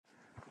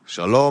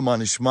Shalom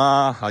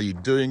Anishma, how you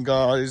doing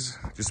guys?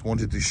 Just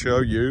wanted to show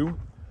you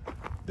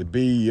the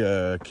bee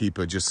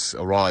keeper just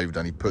arrived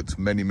and he put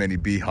many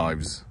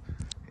beehives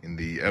in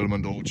the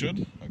almond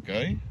orchard,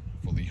 okay,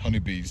 for the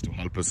honeybees to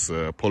help us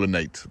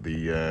pollinate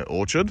the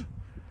orchard.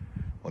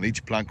 On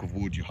each plank of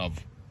wood you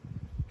have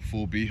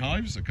 4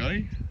 beehives,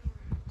 okay,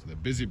 so they're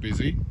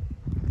busy.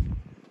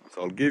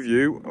 So I'll give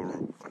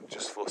you,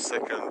 just for a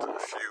second,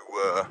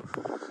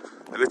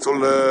 a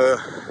little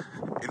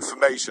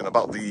information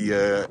about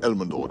the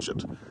almond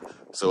orchard.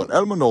 So an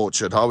almond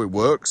orchard, how it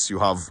works, you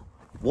have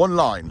 1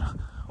 line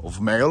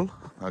of male,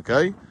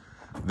 okay,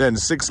 then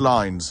 6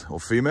 lines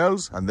of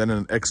females, and then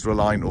an extra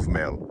line of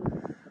male.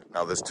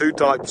 Now there's 2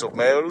 types of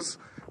males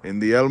in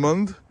the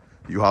almond.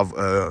 You have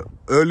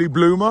early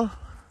bloomer,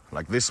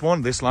 like this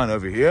one, this line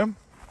over here.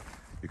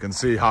 You can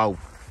see how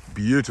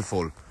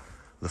beautiful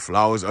the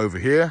flowers over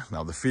here.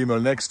 Now the female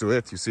next to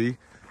it, you see,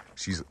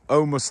 she's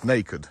almost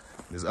naked.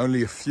 There's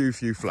only a few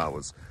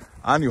flowers.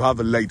 And you have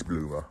a late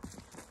bloomer.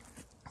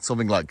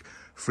 Something like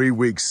 3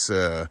 weeks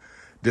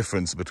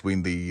difference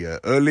between the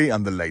early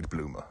and the late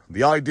bloomer.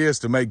 The idea is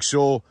to make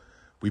sure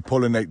we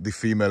pollinate the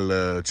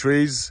female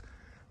trees.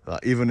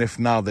 Even if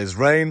now there's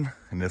rain,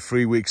 in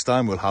 3 weeks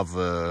time we'll have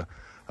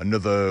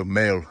another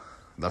male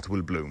that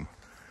will bloom.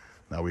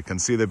 Now we can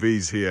see the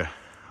bees here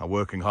are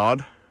working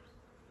hard.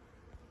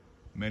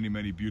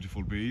 Many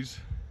beautiful bees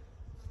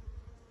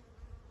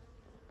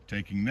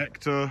taking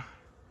nectar,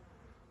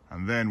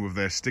 and then with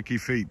their sticky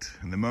feet,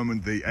 and the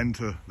moment they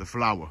enter the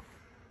flower,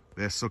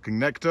 they're sucking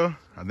nectar,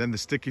 and then the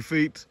sticky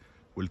feet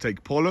will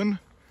take pollen,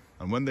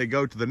 and when they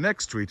go to the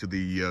next tree, to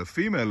the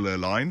female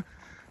line,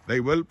 they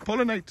will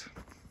pollinate,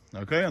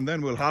 okay, and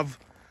then we'll have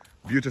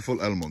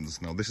beautiful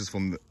almonds. Now this is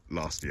from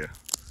last year.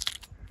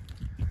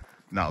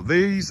 Now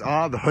these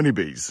are the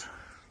honeybees.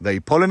 They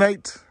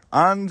pollinate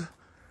and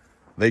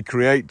they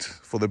create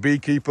for the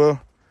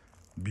beekeeper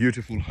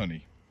beautiful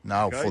honey.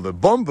 Now for the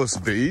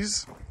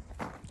bumblebees,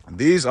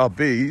 these are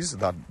bees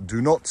that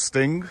do not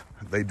sting,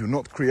 they do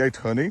not create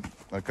honey,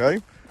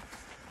 okay?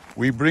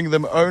 We bring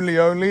them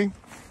only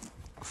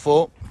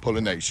for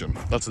pollination.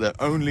 That's their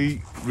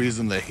only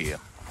reason they're here.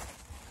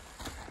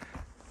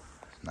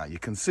 Now you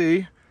can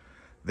see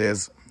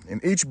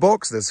in each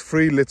box there's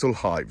 3 little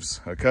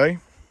hives, okay?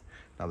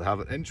 Now they have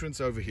an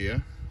entrance over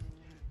here.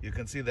 You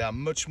can see they are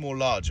much more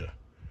larger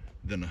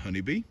than a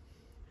honeybee.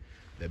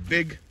 They're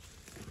big,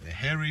 they're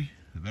hairy,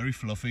 they're very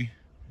fluffy.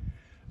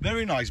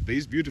 Very nice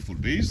bees, beautiful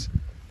bees,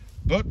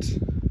 but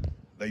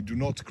they do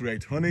not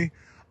create honey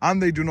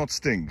and they do not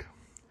sting.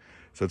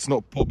 So it's not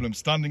a problem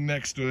standing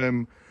next to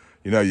them.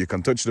 You know, you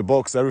can touch the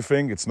box,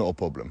 everything, it's not a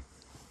problem.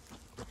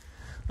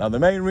 Now the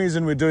main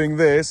reason we're doing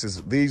this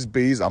is these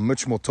bees are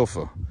much more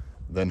tougher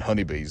than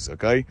honeybees,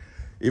 okay?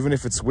 Even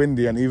if it's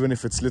windy and even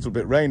if it's a little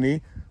bit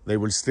rainy, they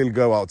will still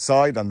go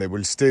outside and they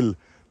will still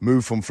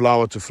move from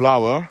flower to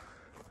flower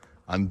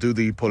and do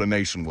the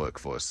pollination work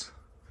for us.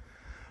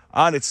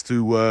 And it's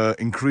to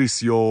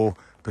increase your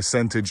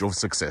percentage of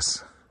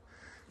success.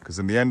 Because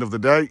in the end of the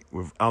day,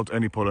 without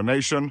any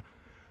pollination,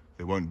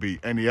 there won't be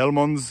any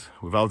almonds.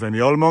 Without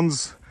any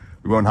almonds,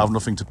 we won't have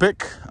nothing to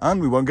pick and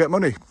we won't get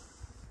money.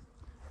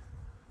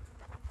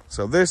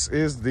 So this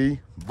is the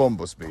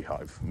bumblebee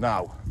hive.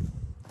 Now,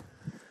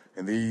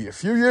 a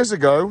few years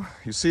ago,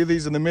 you see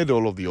these in the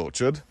middle of the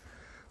orchard.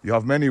 You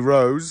have many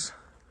rows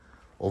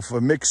of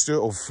a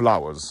mixture of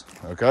flowers,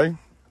 okay?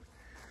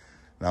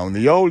 Now in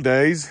the old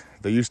days,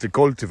 they used to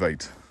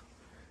cultivate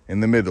in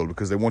the middle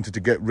because they wanted to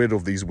get rid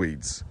of these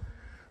weeds.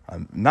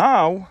 And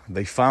now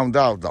they found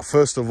out that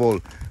first of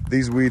all,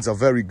 these weeds are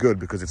very good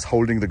because it's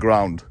holding the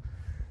ground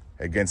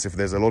against if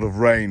there's a lot of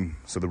rain,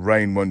 so the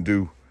rain won't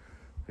do,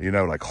 you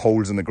know, like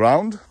holes in the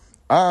ground.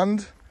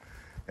 And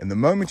in the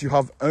moment you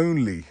have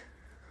only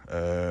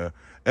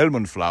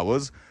almond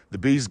flowers, the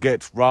bees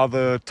get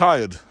rather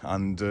tired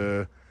and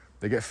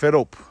they get fed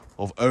up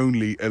of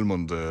only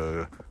almond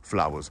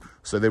flowers.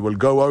 So they will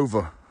go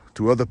over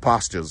to other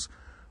pastures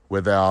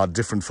where there are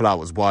different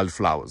flowers, wild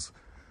flowers.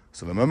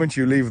 So the moment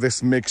you leave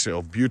this mixture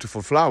of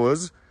beautiful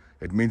flowers,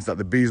 it means that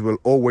the bees will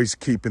always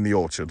keep in the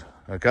orchard,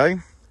 okay?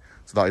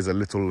 So that is a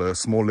little,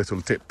 small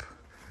little tip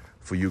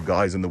for you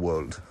guys in the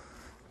world.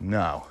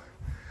 Now,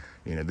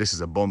 you know, this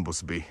is a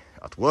bumblebee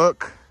at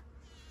work.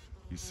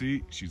 You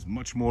see, she's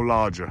much more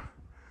larger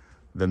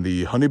than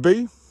the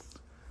honeybee.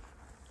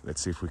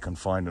 Let's see if we can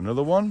find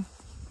another one.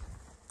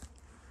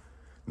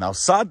 Now,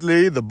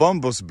 sadly, the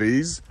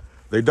bumblebees,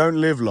 they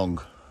don't live long.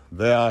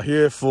 They are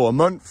here for a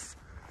month,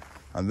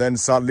 and then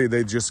sadly,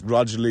 they just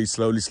gradually,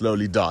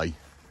 slowly die.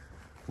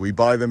 We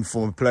buy them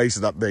from a place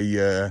that they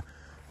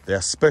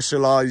are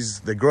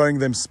specialized. They're growing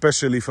them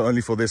specially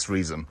only for this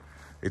reason.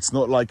 It's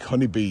not like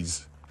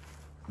honeybees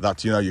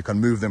that, you know, you can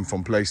move them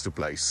from place to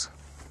place.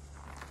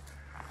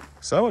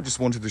 So I just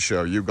wanted to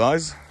show you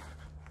guys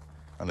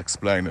and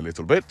explain a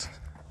little bit.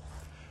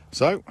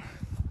 So,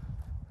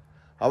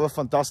 have a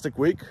fantastic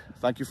week.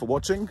 Thank you for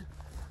watching.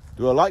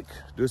 Do a like,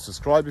 do a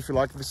subscribe if you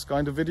like this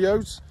kind of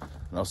videos,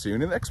 and I'll see you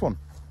in the next one.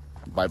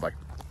 Bye bye.